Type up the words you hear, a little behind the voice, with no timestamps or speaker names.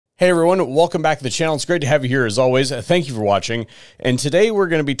Hey everyone, welcome back to the channel. It's great to have you here as always. Thank you for watching. And today we're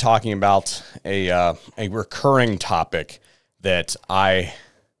going to be talking about a recurring topic that I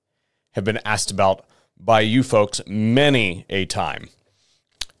have been asked about by you folks many a time.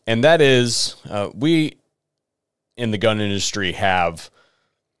 And that is, we in the gun industry have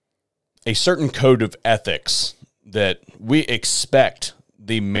a certain code of ethics that we expect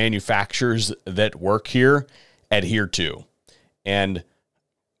the manufacturers that work here adhere to. And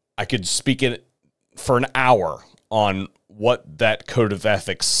I could speak it for an hour on what that code of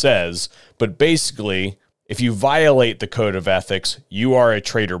ethics says, but basically, if you violate the code of ethics, you are a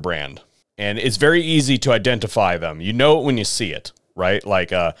traitor brand. And it's very easy to identify them. You know it when you see it, right?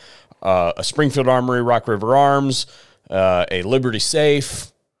 Like a Springfield Armory, Rock River Arms, a Liberty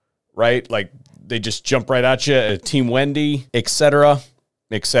Safe, right? Like they just jump right at you, a Team Wendy, etc.,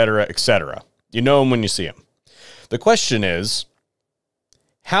 etc., etc. You know them when you see them. The question is,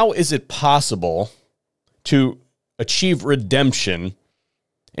 how is it possible to achieve redemption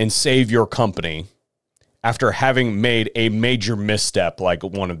and save your company after having made a major misstep like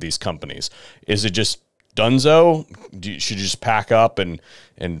one of these companies? Is it just donezo? Should you just pack up and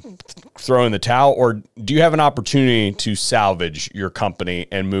throw in the towel? Or do you have an opportunity to salvage your company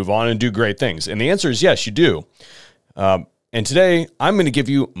and move on and do great things? And the answer is yes, you do. And today I'm going to give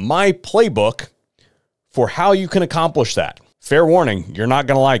you my playbook for how you can accomplish that. Fair warning, you're not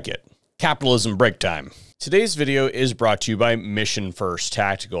going to like it. Capitalism break time. Today's video is brought to you by Mission First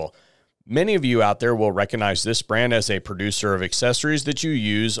Tactical. Many of you out there will recognize this brand as a producer of accessories that you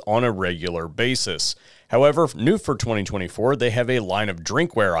use on a regular basis. However, new for 2024, they have a line of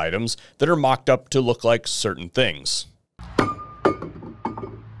drinkware items that are mocked up to look like certain things.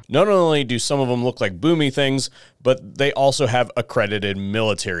 Not only do some of them look like boomy things, but they also have accredited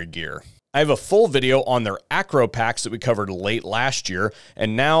military gear. I have a full video on their acro packs that we covered late last year,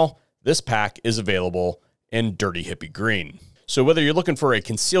 and now this pack is available in Dirty Hippie Green. So whether you're looking for a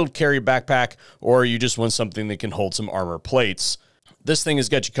concealed carry backpack or you just want something that can hold some armor plates, this thing has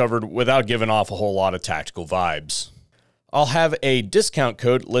got you covered without giving off a whole lot of tactical vibes. I'll have a discount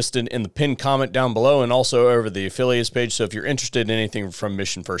code listed in the pinned comment down below and also over the affiliates page, so if you're interested in anything from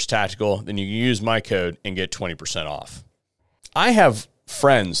Mission First Tactical, then you can use my code and get 20% off. I have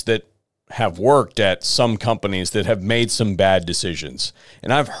friends that have worked at some companies that have made some bad decisions.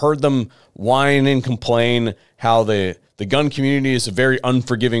 And I've heard them whine and complain how the gun community is a very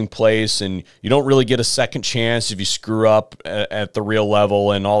unforgiving place and you don't really get a second chance if you screw up at the real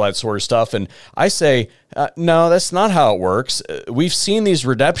level and all that sort of stuff. And I say, no, that's not how it works. We've seen these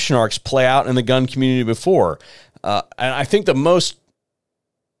redemption arcs play out in the gun community before. And I think the most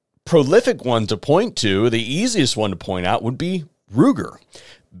prolific one to point to, the easiest one to point out would be Ruger.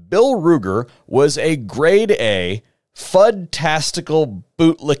 Bill Ruger was a grade A, fud-tastical,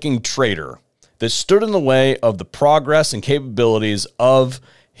 bootlicking traitor that stood in the way of the progress and capabilities of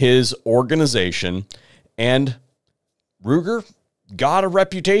his organization, and Ruger got a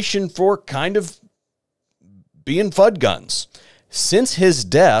reputation for kind of being fud guns. Since his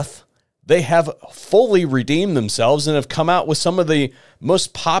death, they have fully redeemed themselves and have come out with some of the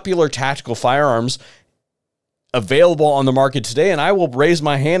most popular tactical firearms available on the market today, and I will raise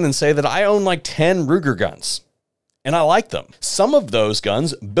my hand and say that I own like 10 Ruger guns, and I like them. Some of those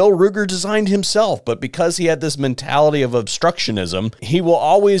guns, Bill Ruger designed himself, but because he had this mentality of obstructionism, he will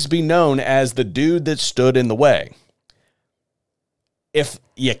always be known as the dude that stood in the way. If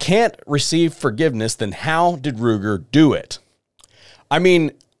you can't receive forgiveness, then how did Ruger do it? I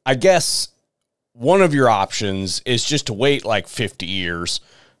mean, I guess one of your options is just to wait like 50 years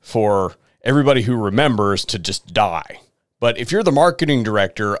for everybody who remembers to just die. But if you're the marketing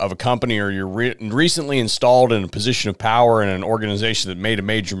director of a company or you're recently installed in a position of power in an organization that made a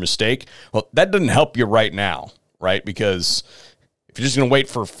major mistake, well, that doesn't help you right now, right? Because if you're just going to wait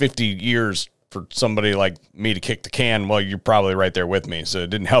for 50 years for somebody like me to kick the can, well, you're probably right there with me. So it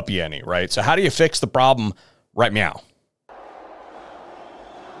didn't help you any, right? So how do you fix the problem right now?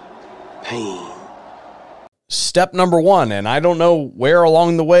 Pain. Step number one, and I don't know where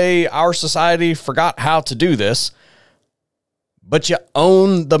along the way our society forgot how to do this, but you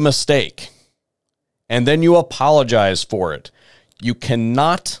own the mistake and then you apologize for it. You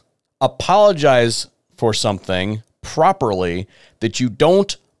cannot apologize for something properly that you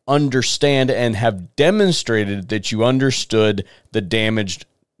don't understand and have demonstrated that you understood the damage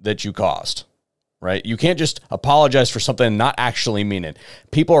that you caused. right? You can't just apologize for something and not actually mean it.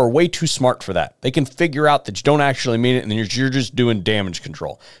 People are way too smart for that. They can figure out that you don't actually mean it, and then you're just doing damage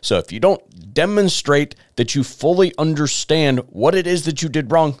control. So if you don't demonstrate that you fully understand what it is that you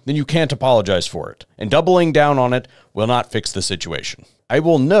did wrong, then you can't apologize for it. And doubling down on it will not fix the situation. I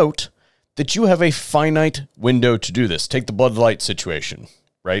will note that you have a finite window to do this. Take the Bud Light situation,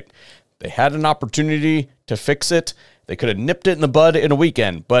 right? They had an opportunity to fix it. They could have nipped it in the bud in a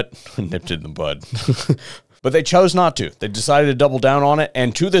weekend, but nipped it in the bud. But they chose not to. They decided to double down on it.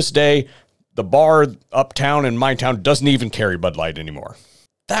 And to this day, the bar uptown in my town doesn't even carry Bud Light anymore.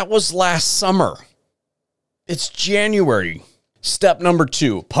 That was last summer. It's January. Step number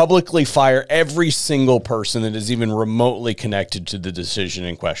 2, publicly fire every single person that is even remotely connected to the decision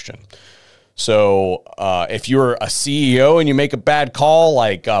in question. So if you're a CEO and you make a bad call,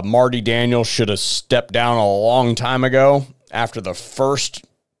 like Marty Daniels should have stepped down a long time ago after the first,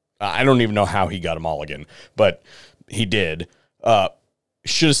 I don't even know how he got a mulligan, but he did.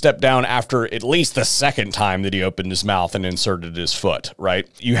 Should have stepped down after at least the second time that he opened his mouth and inserted his foot, right?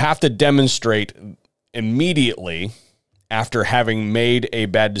 You have to demonstrate immediately after having made a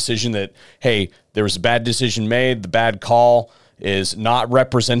bad decision that, hey, there was a bad decision made, the bad call is not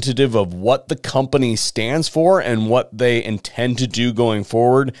representative of what the company stands for and what they intend to do going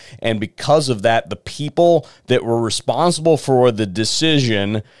forward. And because of that, the people that were responsible for the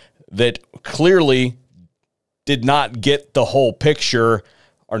decision that clearly did not get the whole picture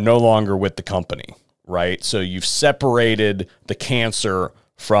are no longer with the company, right? So you've separated the cancer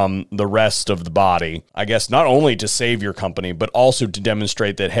from the rest of the body, I guess, not only to save your company, but also to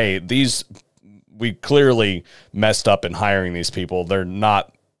demonstrate that, hey, we clearly messed up in hiring these people. They're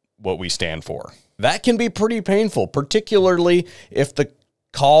not what we stand for. That can be pretty painful, particularly if the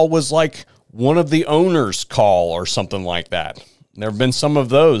call was like one of the owners' call or something like that. There have been some of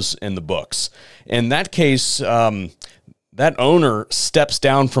those in the books. In that case, that owner steps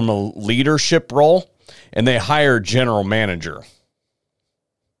down from a leadership role and they hire a general manager.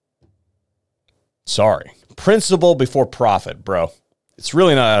 Sorry. Principle before profit, bro. It's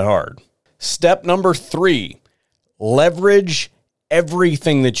really not that hard. Step number 3, leverage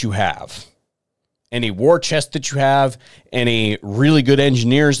everything that you have. Any war chest that you have, any really good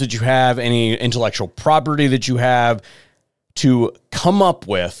engineers that you have, any intellectual property that you have to come up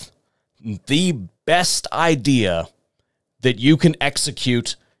with the best idea that you can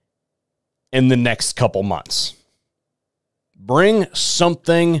execute in the next couple months. Bring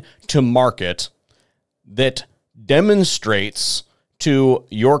something to market that demonstrates to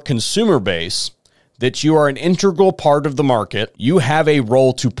your consumer base that you are an integral part of the market. You have a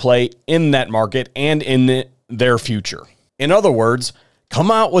role to play in that market and in their future. In other words, come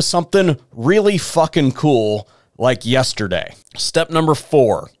out with something really fucking cool like yesterday. Step number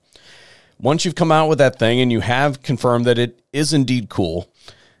 4. Once you've come out with that thing and you have confirmed that it is indeed cool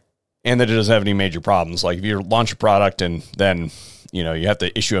and that it doesn't have any major problems, like if you launch a product and then you have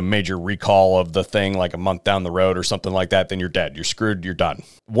to issue a major recall of the thing like a month down the road or something like that, then you're dead. You're screwed. You're done.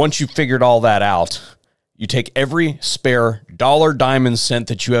 Once you've figured all that out, you take every spare dollar, dime, and cent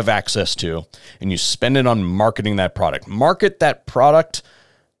that you have access to, and you spend it on marketing that product. Market that product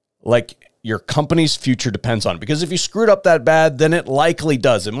like your company's future depends on it. Because if you screwed up that bad, then it likely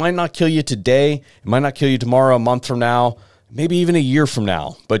does. It might not kill you today. It might not kill you tomorrow, a month from now, maybe even a year from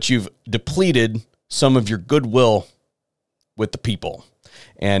now. But you've depleted some of your goodwill with the people.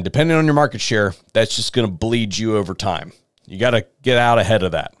 And depending on your market share, that's just going to bleed you over time. You got to get out ahead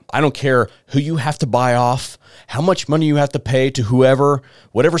of that. I don't care who you have to buy off, how much money you have to pay to whoever,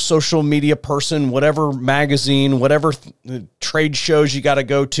 whatever social media person, whatever magazine, whatever trade shows you got to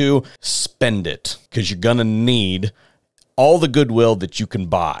go to, spend it because you're going to need all the goodwill that you can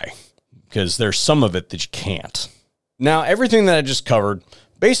buy because there's some of it that you can't. Now, everything that I just covered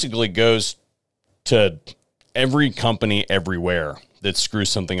basically goes to every company everywhere that screws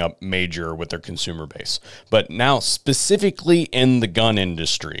something up major with their consumer base. But now specifically in the gun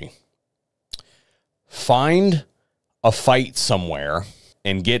industry, find a fight somewhere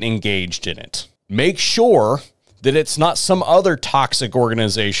and get engaged in it. Make sure that it's not some other toxic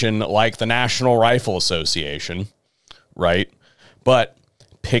organization like the National Rifle Association, right? But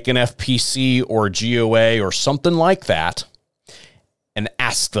pick an FPC or GOA or something like that and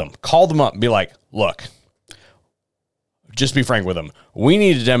ask them, call them up and be like, look, just be frank with them. We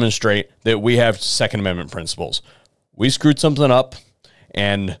need to demonstrate that we have Second Amendment principles. We screwed something up,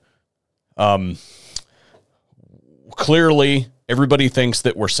 and clearly everybody thinks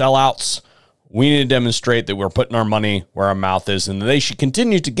that we're sellouts. We need to demonstrate that we're putting our money where our mouth is, and they should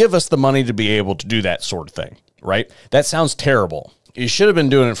continue to give us the money to be able to do that sort of thing, right? That sounds terrible. You should have been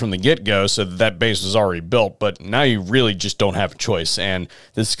doing it from the get-go so that base was already built, but now you really just don't have a choice. And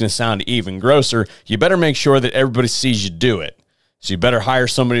this is going to sound even grosser. You better make sure that everybody sees you do it. So you better hire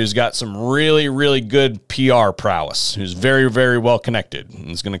somebody who's got some really, really good PR prowess, who's very, very well connected, and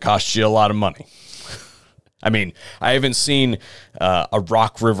it's going to cost you a lot of money. I mean, I haven't seen a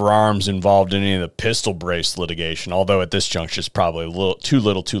Rock River Arms involved in any of the pistol brace litigation, although at this juncture it's probably a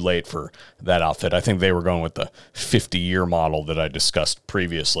little too late for that outfit. I think they were going with the 50-year model that I discussed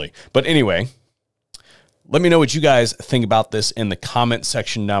previously. But anyway, let me know what you guys think about this in the comment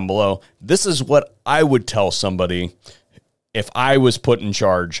section down below. This is what I would tell somebody if I was put in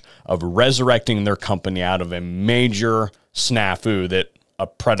charge of resurrecting their company out of a major snafu that a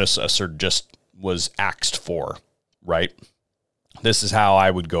predecessor just was axed for, right? This is how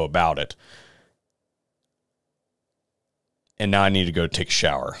I would go about it. And now I need to go take a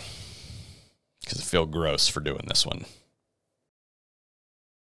shower because I feel gross for doing this one.